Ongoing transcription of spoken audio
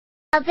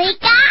Hello，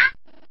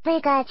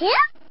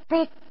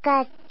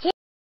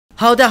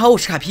 大家好，我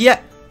是卡皮。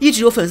一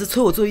直有粉丝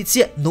催我做一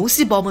期龙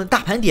系宝可梦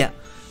大盘点，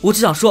我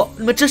只想说，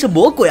你们真是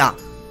魔鬼啊！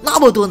那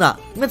么多呢，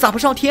你们咋不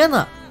上天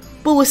呢？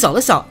不，我想了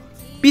想，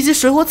比起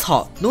水火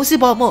草，龙系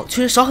宝可梦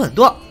确实少很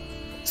多。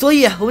所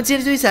以，我们今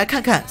天就一起来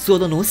看看所有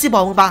的龙系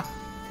宝可梦吧。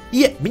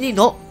1. 迷你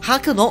龙、哈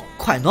克龙、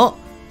快龙，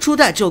初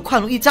代只有快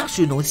龙一家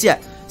属于龙系，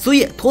所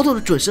以妥妥的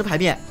准时排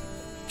面。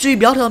至于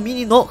苗条的迷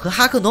你龙和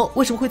哈克龙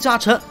为什么会进化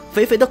成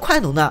肥肥的快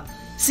龙呢？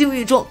幸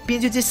运中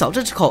编剧界小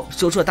智之口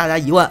说出了大家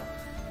疑问，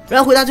然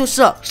后回答就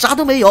是啥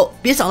都没有，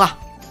别想了。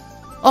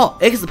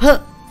X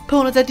喷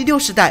龙在第6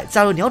世代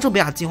加入2种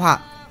贝塔进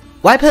化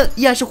 ，Y 喷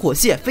依然是火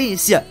系飞影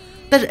系，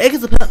但是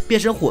X 喷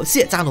变成火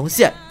系加龙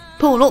系，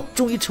喷火龙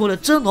终于成为了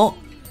真龙，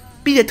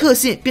并且特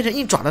性变成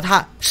硬爪的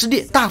它实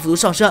力大幅度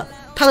上升，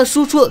它的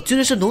输出绝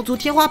对是龙族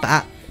天花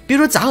板，别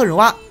说甲贺人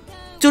蛙，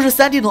就是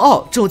3D 龙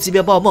奥这种级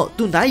别宝可梦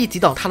都难以抵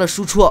挡它的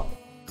输出。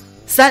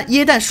3.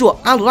 椰蛋树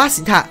阿鲁拉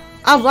形态，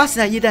阿鲁拉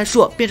形态椰蛋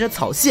树变成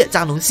草系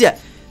加龙系，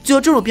具有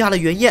这种变化的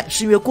原因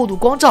是因为过度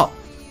光照。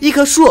一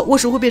棵树为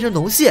什么会变成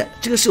龙系？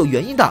这个是有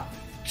原因的。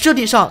设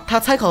定上，它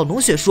参考了龙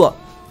血树，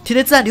体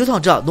内自然流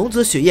淌着龙族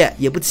的血液，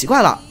也不奇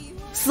怪了。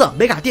4.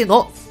 美卡电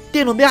龙，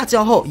电龙美卡进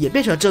化后也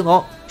变成了真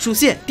龙，属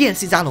性电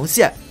系加龙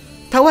系，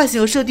它外形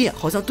和设定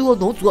好像都和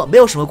龙族没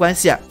有什么关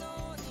系，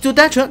就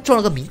单纯撞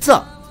了个名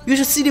字，于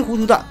是稀里糊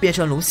涂的变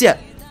成了龙系。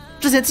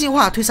之前进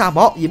化褪下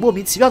毛也莫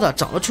名其妙的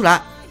长了出来。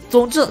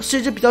总之是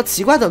一只比较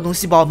奇怪的龙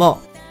系宝可梦。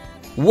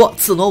5.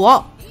 刺龙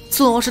王，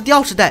刺龙王是第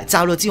2世代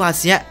加入了进化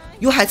型，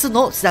由海刺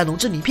龙携带龙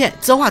之鳞片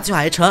僵化进化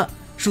而成，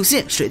属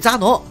性水加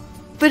龙，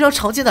非常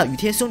常见的雨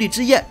天兄弟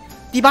之一。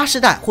第8世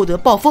代获得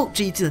暴风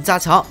这一技能加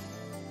强，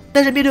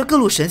但是面对各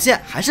路神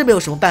仙还是没有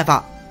什么办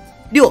法。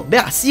6. 梅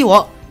亚蜥蜴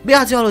王，梅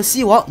亚进化的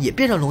蜥蜴王也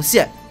变成龙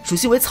系，属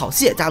性为草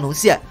系加龙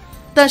系，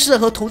但是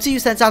和同期预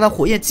算加的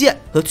火焰鸡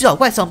和巨小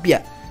怪相比，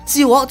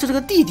蜥蜴王就是个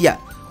弟弟，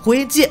火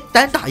焰鸡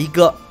单打一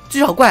个，巨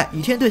小怪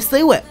雨天队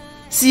C 位，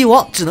蜥蜴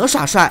王只能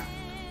耍帅。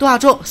动画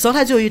中小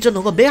太就有一只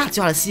能够梅亚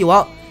进化的蜥蜴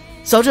王，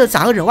小智的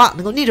甲贺忍蛙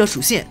能够逆着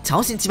属性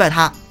强行击败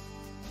它。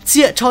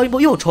7. 超音波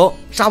幼虫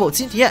沙漠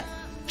蜻蜓，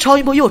超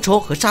音波幼虫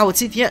和沙漠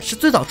蜻蜓是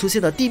最早出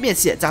现的地面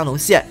系加龙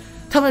系，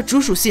它们的主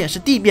属性是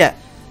地面，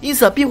因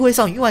此并不会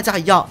像云玩家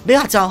一样梅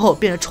亚进化后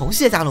变成虫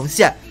系加龙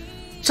系。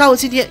沙漠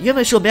蜻蜓原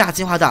本是由梅亚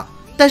进化的，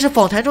但是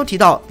访谈中提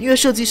到因为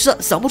设计师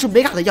想不出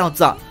梅亚的样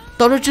子，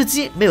导致至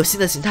今没有新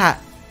的形态。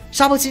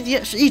沙漠蜻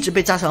蜓是一直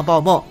被加强的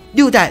宝可梦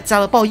，6代加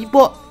了暴音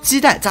波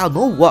，7代加了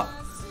龙舞。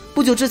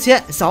不久之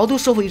前小敖都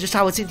收服一只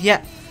沙漠蜻蜓，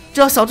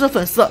这让小智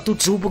粉丝都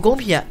直呼不公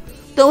平，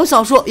但我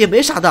想说也没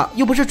啥的，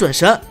又不是准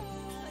神。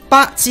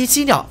8.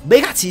 717鸟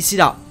梅卡717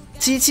鸟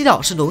，717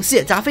鸟是龙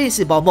系加飞行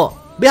系宝可梦，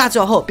梅卡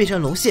进化后变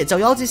成龙系加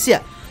妖精系，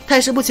它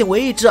也是目前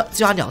唯一一只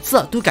进化2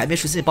次都改变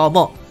属性的宝可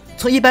梦，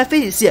从一般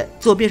飞行系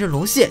最后变成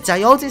龙系加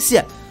妖精系，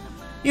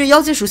因为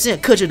妖精属性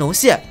克制龙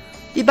系，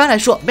一般来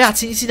说梅卡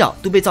717鸟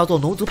都被叫做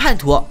龙族叛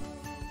徒。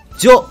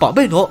9. 宝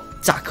贝龙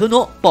甲壳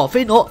龙宝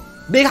飞龙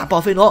梅卡暴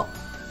飞龙，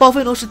暴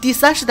飞龙是第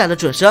3世代的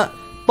准神，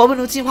宝贝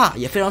龙进化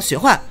也非常玄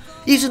幻，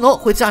一只龙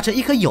会进化成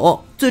一颗蛹，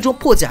最终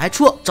破茧而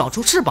出，长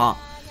出翅膀，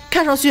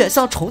看上去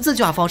像虫子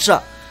进化方式，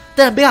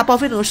但是梅卡暴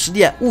飞龙的实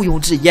力毋庸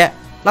置疑，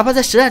哪怕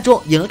在实战中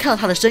也能看到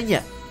它的身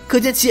影，可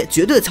见其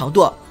绝对的强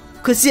度。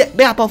可惜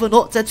梅卡暴飞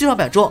龙在剧场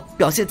版中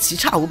表现奇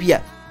差无比，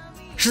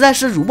实在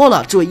是辱没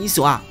了这位英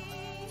雄啊。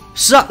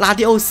10. 拉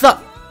蒂欧斯，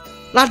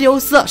拉蒂欧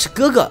斯是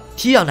哥哥，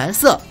体表蓝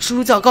色，输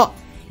出较高，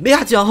梅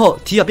卡进化后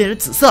体表变成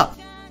紫色。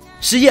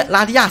11.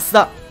 拉蒂亚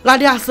斯，拉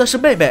蒂亚斯是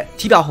妹妹，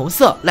体表红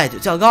色，耐久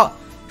较高。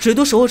水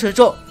都守护城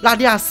中，拉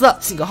蒂亚斯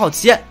性格好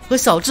奇，和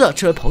小智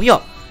成为朋友。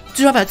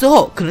剧场版最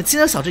后可能亲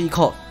了小智一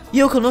口，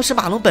也有可能是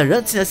马龙本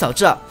人亲了小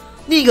智。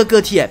另一个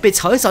个体被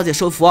乔伊小姐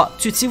收服，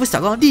去欺负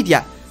小刚的弟弟，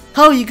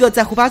还有一个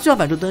在胡巴剧场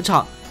版中登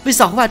场，被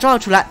小胡巴召唤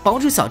出来帮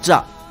助小智。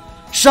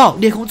12.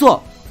 裂空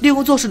座，裂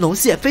空座是龙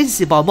系飞行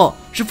系宝可梦，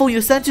是风云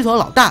3巨头的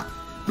老大，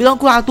每当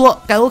古拉多、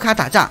盖欧卡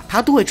打架，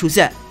它都会出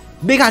现。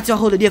梅卡进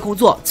化后的裂空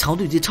座强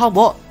度以及超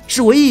模，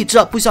是唯一一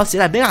只不需要携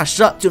带梅卡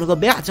石就能够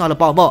梅卡进化的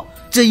宝可梦，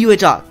这意味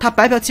着它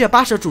白嫖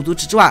780的主族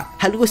值之外，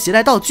还能够携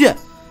带道具，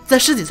在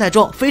世锦赛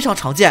中非常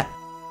常见。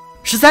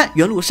13.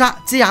 原路鲨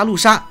尖牙路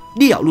鲨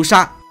利咬路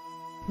鲨，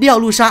利咬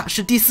路鲨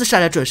是第4世代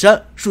的准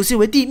神，属性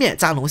为地面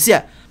加龙系，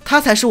它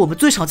才是我们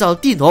最常叫的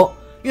地龙，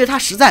因为它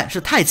实在是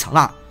太强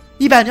了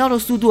，102的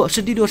速度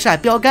是第6世代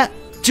标杆，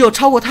只有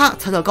超过它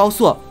才叫高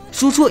速，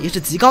输出也是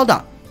极高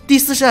的。第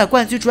4世代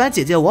冠军竹篮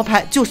姐姐的王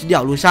牌就是利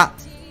咬路鲨，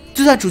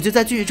就算主角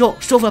在剧情中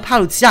收服了帕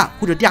鲁奇亚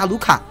或者蒂亚卢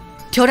卡，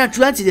挑战竹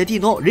篮姐姐地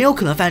龙仍有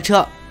可能翻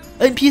车，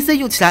 NPC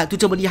用起来都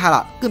这么厉害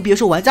了，更别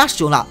说玩家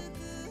使用了。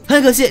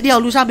很可惜利咬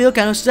路鲨没有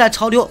赶上时代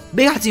潮流，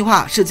梅卡进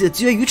化设计的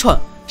极为愚蠢，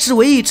是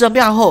唯一一只梅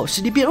卡后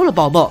实力变弱的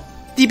宝可梦，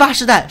第8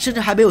世代甚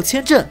至还没有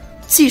签证，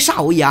气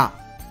煞我也啊。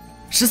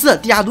14.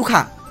 蒂亚卢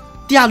卡，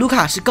蒂亚卢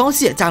卡是钢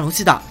系加龙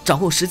系的，掌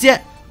控时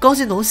间，钢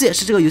系龙系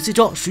是这个游戏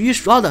中数1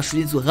数2的属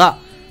性组合，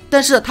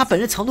但是它本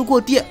身强度过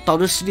低，导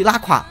致实力拉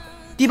垮。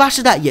第8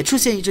世代也出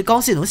现一只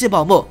钢系龙系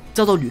宝可梦，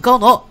叫做铝钢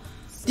龙，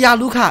蒂亚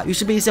卢卡于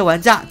是被一些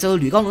玩家叫做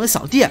铝钢龙的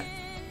小弟。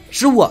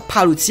15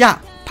帕鲁奇亚，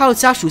帕鲁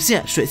奇亚属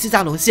性水系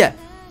加龙系，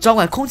掌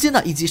管空间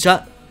的一级神。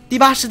第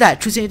8世代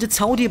出现一只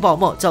强无敌宝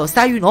梦叫做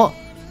塞鱼龙，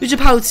于是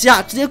帕鲁奇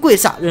亚直接跪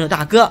下认了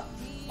大哥。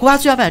火花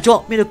巨人版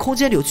中面对空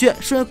间扭曲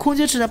顺应空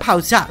间之神帕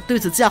鲁奇亚对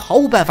此竟然毫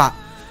无办法，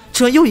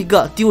成为又一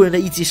个丢人的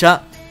一级神。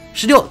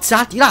16奇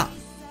亚迪拉，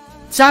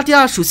奇亚迪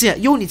拉属性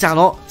幽灵加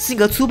龙，性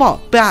格粗暴，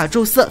被阿尔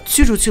宙斯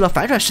驱逐去了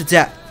反转世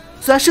界。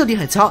虽然设定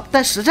很强，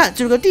但实战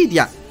就是个弟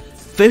弟，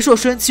肥硕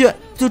身躯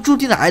就注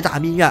定了挨打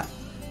命运。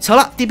巧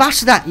了，第8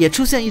世代也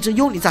出现一只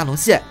幽灵加龙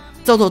系，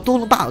叫做多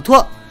隆巴尔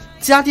托，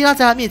奇亚迪拉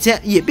在他面前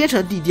也变成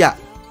了弟弟。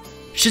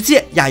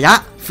17雅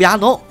雅腐牙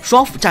龙，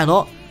双斧战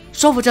龙，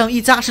双斧战龙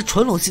一家是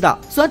纯龙系的，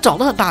虽然长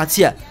得很霸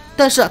气，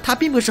但是它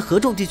并不是合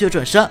种地区的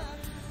准神。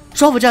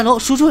双斧战龙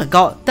输出很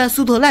高，但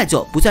速度和耐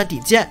久不算顶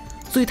尖，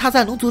所以它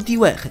在龙族地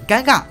位很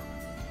尴尬。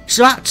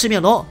18赤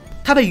面龙，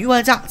它被云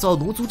玩家叫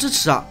龙族支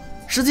持，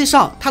实际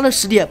上它的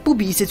实力不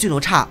比一些巨龙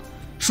差。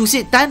属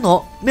性单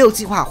龙，没有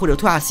进化或者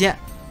拓亚仙，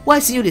外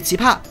形有点奇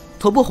葩，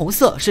头部红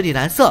色，身体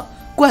蓝色，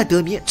怪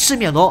得名赤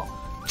面龙。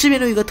赤面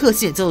龙有一个特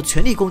性叫做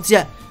全力攻击，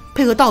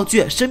配合道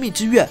具生命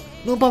之月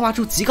能爆发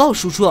出极高的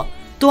输出。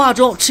动画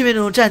中赤面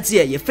龙的战绩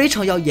也非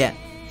常耀眼，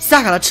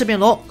下卡的赤面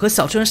龙和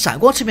小春闪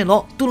光赤面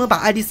龙都能把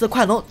爱丽丝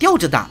快龙吊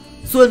着打，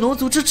作为龙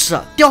族支持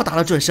吊打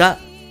了准神。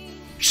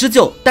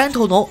19单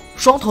头龙，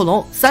双头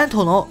龙，三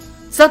头龙，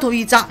三头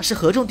一家是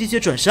合众地区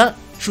准神，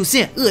属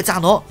性恶加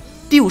龙。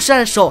第5世代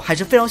的时候还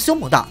是非常凶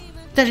猛的，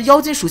但是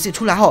妖精属性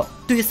出来后，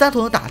对于三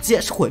头龙打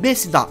击是毁灭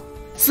性的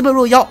，4倍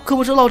弱妖可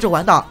不是闹着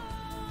玩的。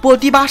不过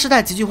第8世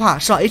代极巨化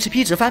是让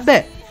HP 值翻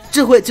倍，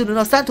这回就能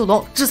让三头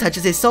龙制裁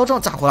这些嚣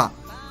张家伙了。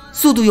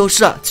速度优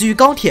势基于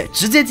钢铁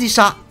直接击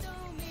杀。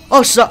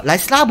20莱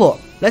西拉姆，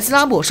莱西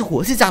拉姆是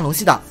火系加龙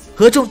系的，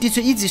合众地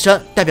区一级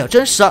神，代表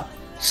真实，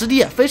实力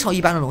也非常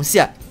一般的龙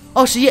系。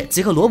21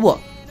杰克罗姆，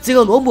杰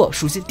克罗姆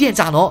属性电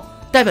加龙，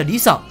代表理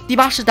想，第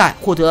8世代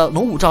获得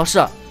龙武招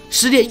式，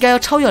实力应该要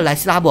超越莱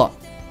西拉姆。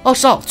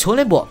22球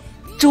雷姆，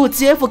这货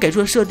GF 给出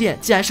的设定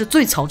竟然是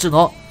最强智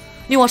能，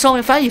你往上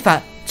面翻一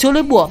翻，球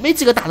雷姆没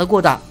几个打得过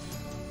的。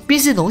冰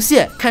系龙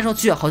系看上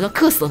去好像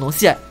克死了龙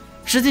系，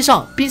实际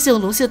上冰系和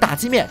龙系的打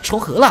击面重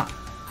合了，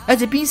而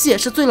且冰系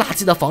是最垃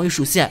圾的防御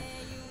属性，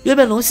原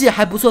本龙系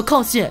还不错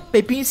抗性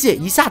被冰系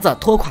一下子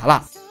拖垮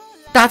了，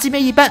打击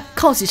面一般，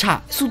抗性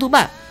差，速度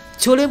慢，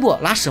球雷姆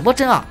拿什么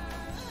争啊。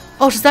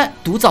23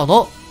毒藻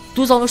龙，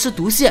毒藻龙是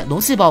毒系龙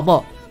系宝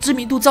梦，知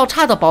名度较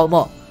差的宝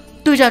梦，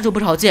对战中不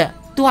常见，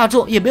动画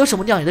中也没有什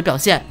么亮眼的表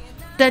现，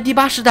但第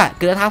8世代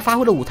给了他发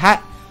挥的舞台。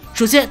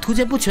首先图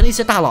鉴不全的一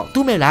些大佬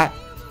都没来，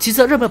其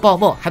次热门宝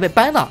梦还被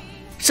搬了，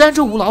山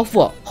中无老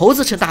虎，猴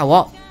子称大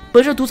王。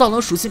本身毒藻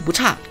龙属性不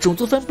差，种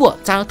族分布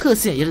加上特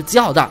性也是极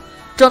好的，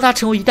这让他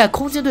成为一代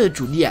空间队的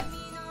主力。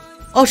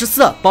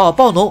24保尔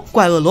暴龙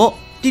怪恶龙，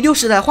第6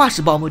世代化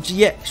石宝梦之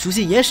一，属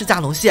性岩石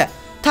加龙系，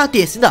它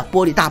典型的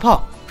玻璃大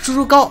炮，输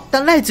出高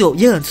但耐久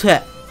也很脆，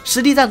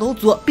实力在龙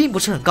族并不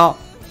是很高。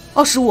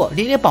25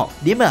连连宝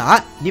连美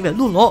儿连美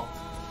鹿龙，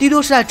第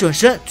6世代准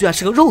神居然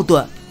是个肉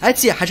盾，而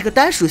且还是个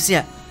单属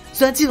性，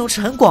虽然技能池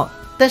很广，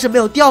但是没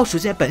有第2属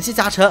性本系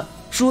加成，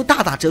输入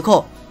大打折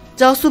扣，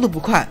加上速度不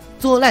快，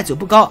作用耐久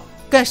不高，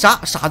干啥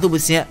都不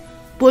行。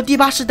不过第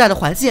8世代的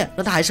环境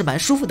让他还是蛮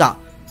舒服的，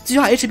继续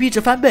把 HP 值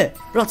翻倍，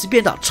让其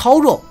变得超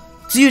肉，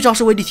给予招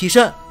式威力提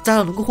升，加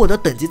上能够获得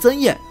等级增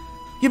益，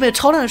原本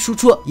超烂的输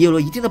出也有了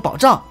一定的保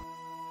障。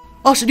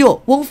26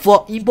翁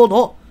佛音波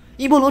龙，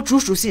音波龙主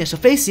属性是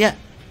飞行，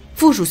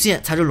副属性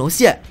才是龙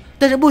系，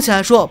但是目前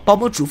来说宝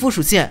梦主副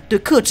属性对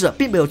克制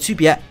并没有区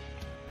别。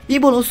音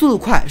波龙速度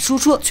快，输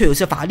出却有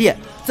些乏力，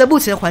在目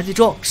前的环境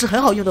中是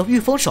很好用的御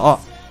风手。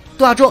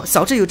动画中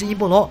小智有只音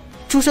波龙，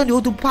出身牛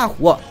犊不怕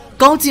虎，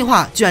刚进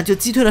化居然就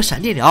击退了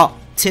闪电鸟，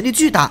潜力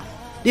巨大，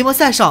联盟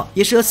赛上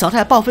也是和强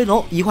态暴飞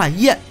龙1换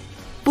1，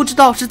不知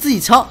道是自己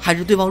强还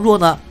是对方弱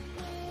呢。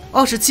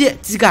27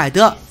基格尔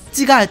德，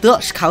基格尔德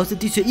是卡洛斯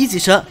地区一级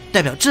神，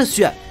代表秩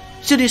序，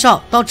设定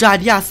上当直艾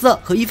迪亚斯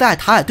和伊菲尔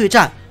塔尔对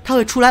战，他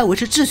会出来维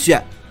持秩序，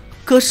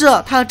可是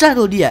他的战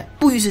斗力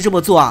不允许这么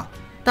做啊，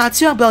大家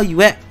千万不要以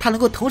为他能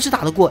够同时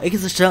打得过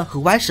X 神和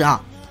Y 神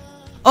啊。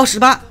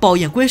28爆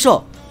焰龟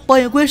兽，爆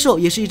焰龟兽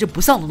也是一只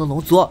不像龙的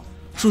龙族，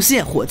属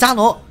性火加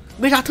龙，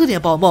没啥特点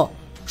宝梦，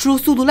输入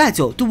速度耐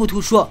久都不突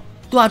出，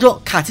动画中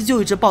卡奇就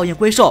有一只爆焰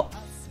龟兽。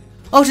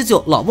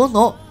29老翁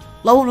龙，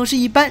老翁龙是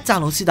一般加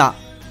龙系的，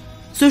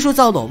虽说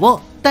叫老翁，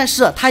但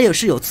是他也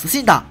是有磁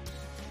性的，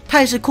他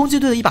也是空军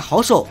队的一把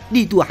好手，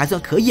力度还算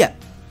可以。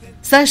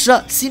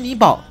30心灵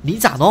宝鳞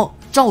甲龙，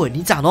赵尾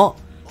鳞甲龙，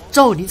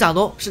赵尾鳞甲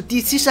龙是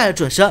第7世代的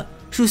准神，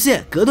属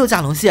性格斗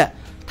加龙系，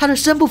他是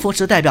生不逢时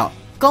的代表，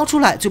刚出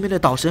来就面对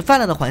岛神泛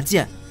滥的环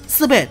境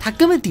，4倍他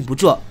根本顶不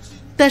住，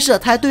但是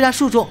他在对战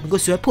术中能够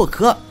学破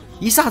壳，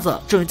一下子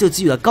众人就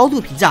给予了高度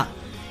评价，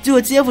结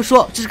果 GF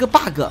说这是个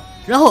bug，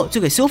 然后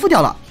就给修复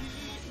掉了。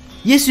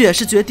也许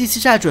是觉得第7世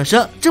代准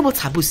神这么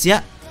惨不行，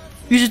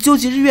于是究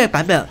极日月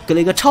版本给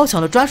了一个超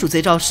强的专属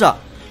贼招式，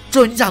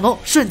赵尾鳞甲龙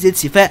瞬间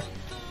起飞，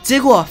结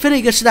果飞了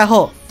一个世代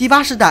后，第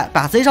8世代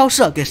把贼招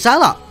式给删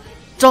了，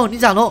赵尾鳞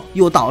甲龙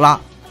又倒了。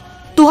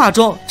动画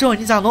中这种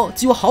尼甲龙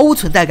几乎毫无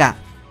存在感。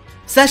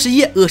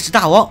31恶食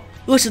大王，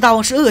恶食大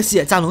王是恶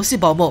系加龙系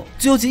宝梦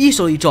最优级一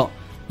手的一种，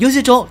游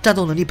戏中战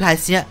斗能力不太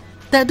行，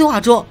但动画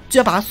中居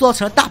然把它塑造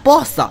成了大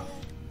boss，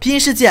 平行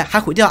世界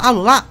还毁掉阿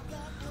罗拉。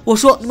我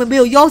说你们没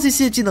有妖气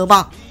系技能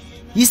吗？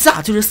一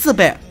下就是4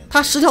倍，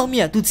他10条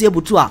命都接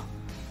不住啊。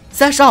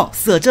32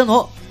四耳真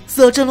龙，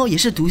四耳真龙也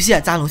是毒系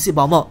加龙系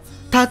宝梦，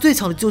它最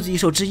强的究极一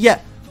手之一，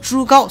输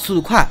入高速度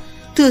快，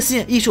特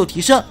性一手提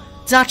升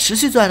加持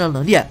续作战的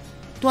能力。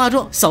动画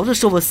中小智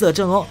收服四耳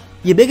真龙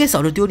也没给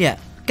小智丢脸，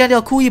干掉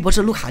酷伊博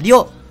士卢卡利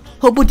欧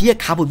后不敌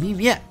卡普咪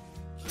咪。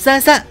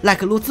33赖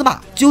克罗兹玛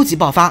究极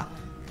爆发，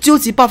究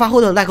极爆发后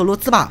的赖克罗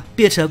兹玛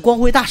变成光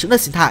辉大神的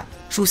形态，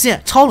属性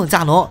超冷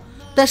加农，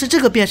但是这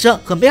个变身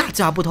和梅卡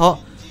计划不同，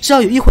是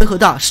要有1回合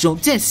的使用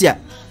间隙，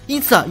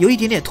因此有一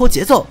点点拖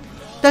节奏，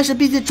但是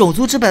毕竟种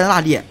族之本的那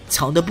里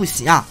强的不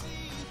行啊。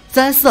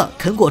34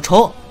啃果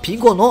虫、苹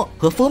果龙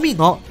和蜂蜜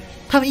龙，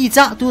他们一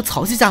家都是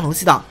草系加龙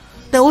系的，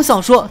但我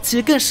想说其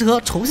实更适合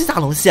虫系加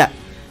龙系，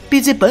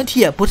毕竟本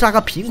体不是那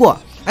个苹果，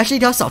而是一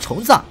条小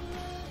虫子。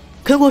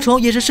啃果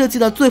虫也是设计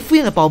的最敷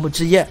衍的宝物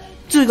之一，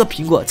就一个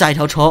苹果加一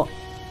条虫，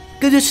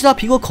根据吃到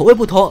苹果口味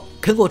不同，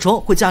啃果虫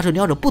会加成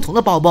2种不同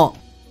的宝梦。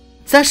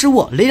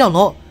35雷鸟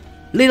龙，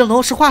雷鸟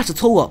龙是画质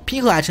错误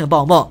拼合而成的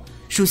宝梦，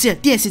属性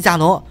电系加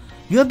农。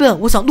原本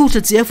我想怒斥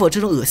GF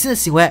这种恶心的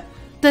行为，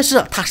但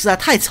是它实在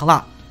太强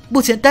了，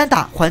目前单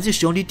打环境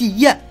使用率第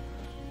1。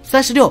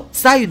36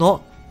塞羽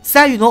龙，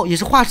塞羽龙也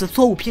是画质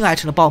错误拼合而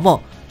成的宝梦，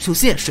属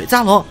性水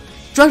加农，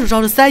专属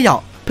招是塞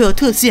咬，配合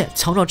特性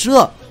强壮之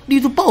恶，力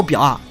度爆表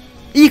啊，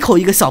一口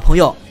一个小朋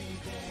友。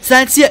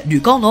37铝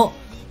钢龙，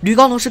铝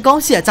钢龙是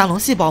钢系加龙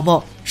系宝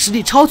梦，实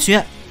力超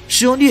群，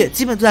使用率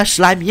基本都在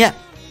10来米。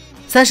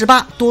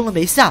38多龙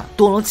梅夏、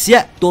多龙奇、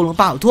多龙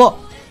巴鲁托，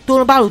多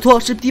龙巴鲁托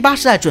是第8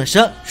世代准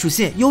神，属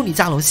性幽灵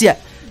加龙系，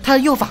它的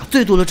用法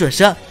最多的准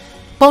神，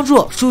帮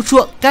助输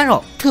出、干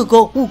扰、特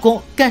攻、误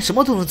攻，干什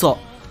么都能走。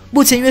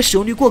目前因为使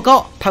用率过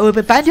高，排位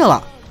被 ban 掉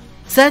了。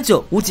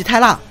39无极泰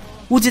拉，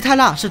无极泰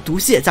拉是毒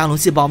系加龙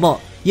系宝梦，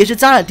也是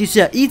加尔地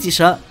区1级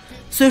神。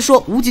虽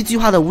说无极巨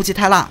化的无极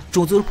泰拉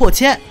种族破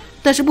千，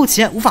但是目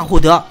前无法获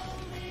得。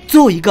最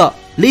后一个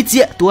雷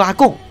吉多拉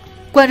贡，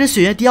冠之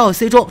雪原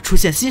DLC 中出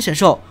现新神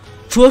兽，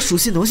除了属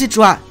性龙系之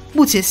外，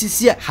目前信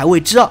息还未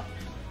知。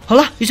好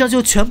了，以上就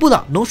是全部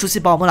的龙属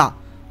性宝梦了，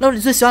那你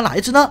最喜欢哪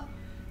一只呢？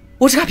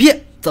我是卡皮，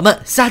咱们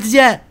下期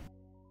见。